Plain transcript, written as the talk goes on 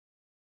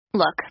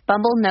Look,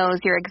 Bumble knows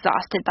you're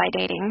exhausted by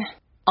dating.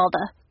 All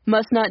the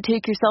must not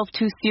take yourself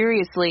too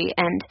seriously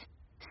and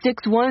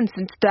 6'1"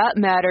 since that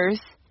matters.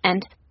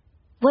 And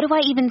what do I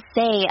even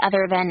say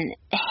other than,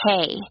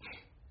 hey?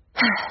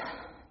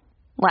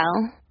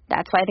 Well,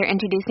 that's why they're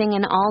introducing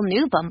an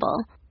all-new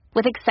Bumble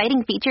with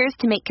exciting features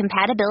to make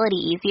compatibility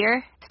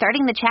easier,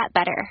 starting the chat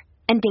better,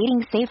 and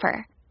dating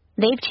safer.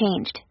 They've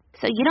changed,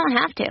 so you don't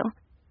have to.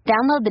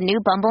 Download the new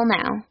Bumble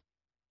now.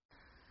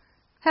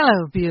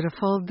 Hello,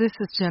 beautiful. This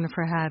is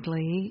Jennifer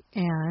Hadley,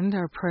 and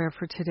our prayer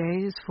for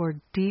today is for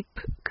deep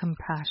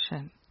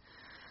compassion.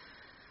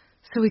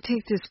 So we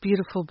take this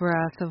beautiful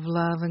breath of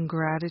love and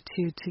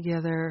gratitude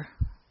together,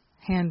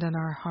 hand on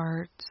our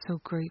heart, so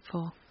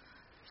grateful,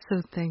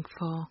 so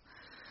thankful,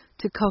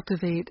 to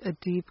cultivate a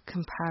deep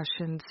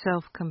compassion,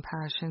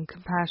 self-compassion,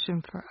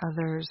 compassion for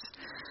others.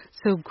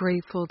 So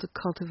grateful to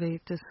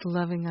cultivate this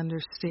loving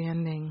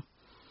understanding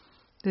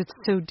that's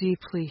so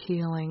deeply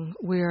healing.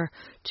 We're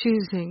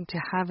choosing to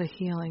have a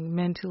healing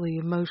mentally,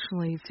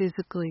 emotionally,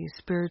 physically,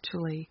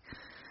 spiritually,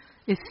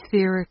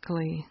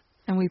 etherically,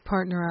 and we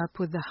partner up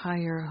with the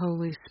higher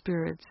Holy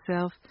Spirit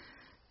self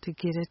to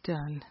get it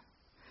done.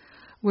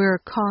 We're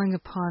calling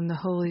upon the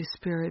Holy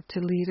Spirit to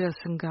lead us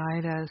and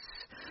guide us,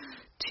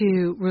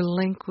 to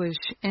relinquish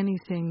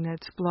anything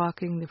that's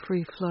blocking the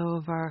free flow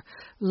of our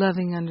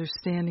loving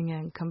understanding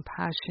and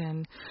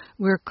compassion.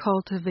 We're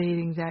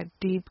cultivating that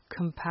deep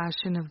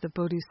compassion of the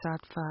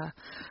Bodhisattva.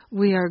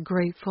 We are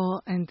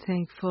grateful and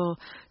thankful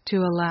to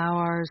allow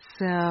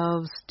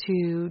ourselves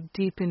to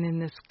deepen in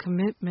this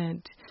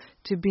commitment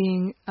to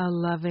being a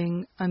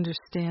loving,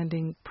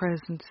 understanding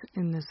presence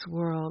in this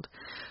world.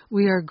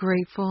 We are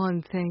grateful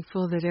and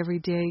thankful that every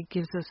day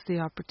gives us the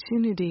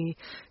opportunity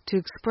to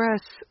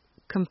express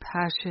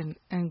compassion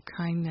and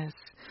kindness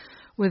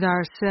with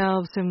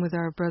ourselves and with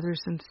our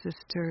brothers and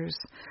sisters.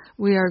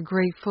 We are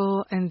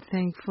grateful and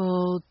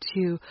thankful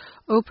to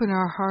open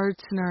our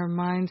hearts and our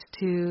minds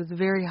to the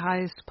very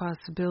highest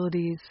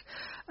possibilities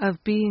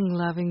of being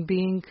loving,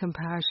 being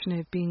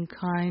compassionate, being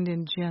kind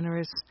and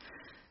generous,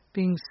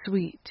 being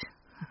sweet,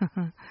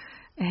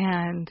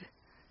 and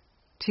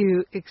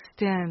to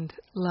extend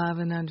love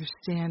and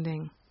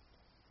understanding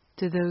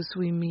to those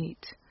we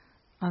meet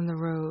on the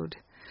road.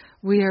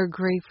 We are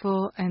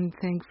grateful and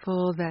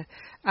thankful that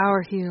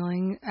our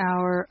healing,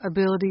 our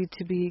ability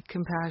to be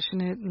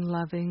compassionate and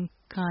loving,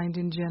 kind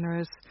and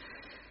generous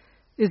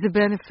is a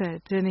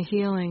benefit and a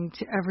healing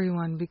to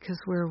everyone because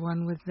we're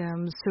one with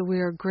them. So we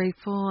are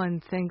grateful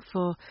and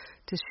thankful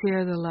to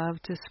share the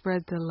love, to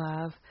spread the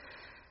love,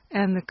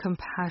 and the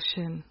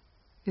compassion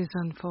is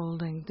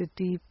unfolding, the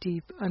deep,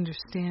 deep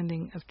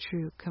understanding of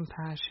true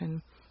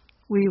compassion.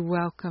 We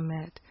welcome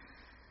it.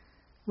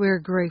 We're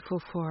grateful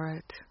for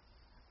it.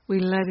 We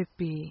let it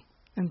be,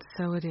 and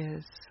so it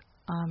is.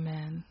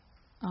 Amen.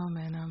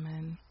 Amen.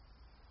 Amen.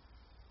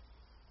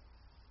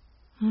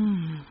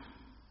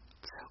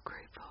 So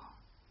grateful.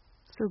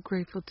 So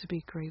grateful to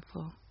be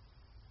grateful.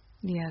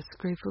 Yes,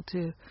 grateful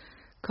to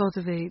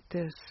cultivate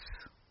this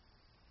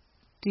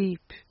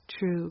deep,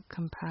 true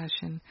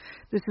compassion.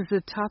 This is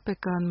a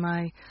topic on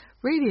my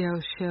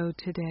radio show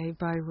today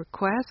by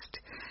request,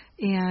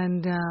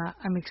 and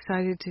I'm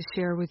excited to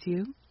share with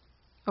you.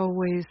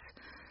 Always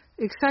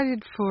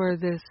excited for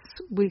this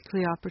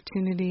weekly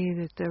opportunity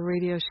that the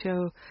radio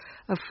show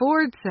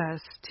affords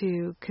us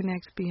to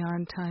connect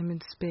beyond time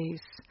and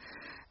space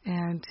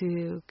and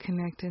to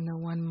connect in the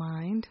one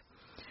mind.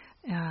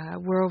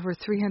 We're over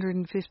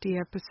 350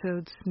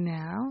 episodes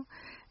now,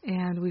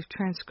 and we've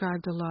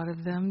transcribed a lot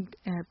of them.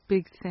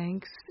 Big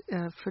thanks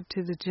to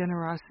the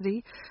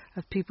generosity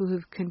of people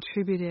who've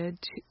contributed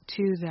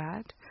to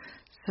that.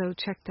 So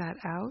check that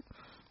out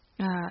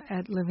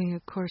at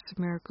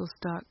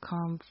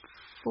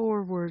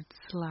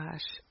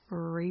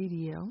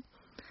livingacourseinmiracles.com/radio.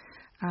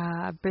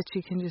 I bet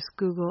you can just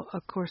Google A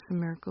Course in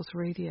Miracles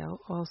Radio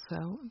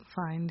also and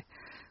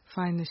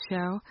find the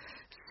show.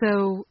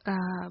 So,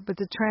 but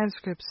the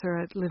transcripts are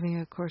at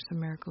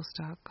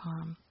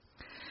livingacourseinmiracles.com.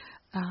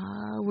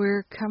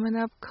 We're coming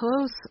up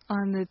close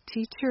on the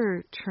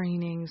teacher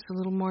trainings, a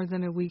little more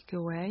than a week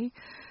away.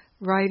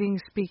 Writing,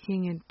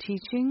 speaking, and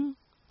teaching.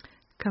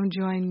 Come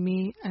join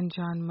me and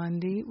John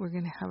Mundy. We're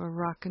going to have a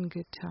rockin'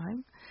 good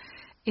time.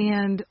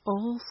 And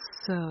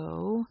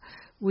also,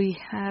 we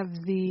have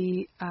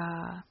the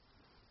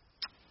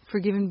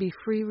Forgive and Be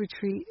Free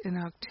retreat in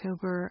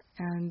October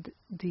and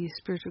the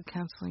Spiritual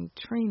Counseling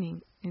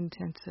Training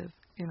Intensive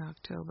in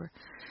October.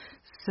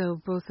 So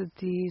both of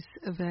these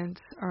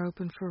events are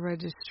open for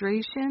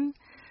registration,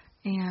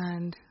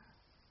 and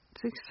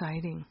it's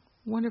exciting.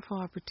 Wonderful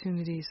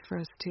opportunities for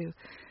us to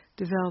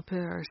develop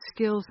our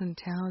skills and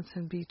talents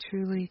and be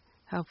truly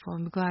helpful.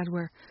 I'm glad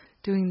we're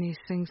doing these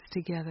things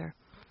together.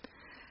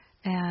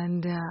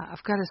 And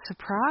I've got a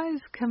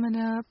surprise coming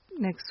up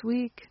next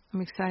week.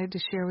 I'm excited to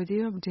share with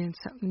you. I'm doing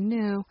something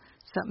new,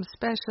 something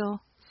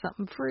special,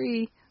 something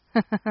free.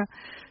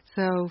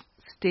 So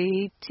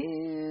stay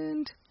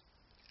tuned.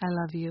 I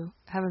love you.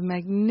 Have a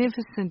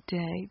magnificent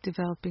day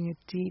developing a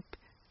deep,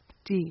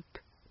 deep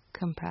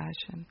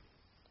compassion.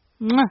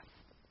 Mwah.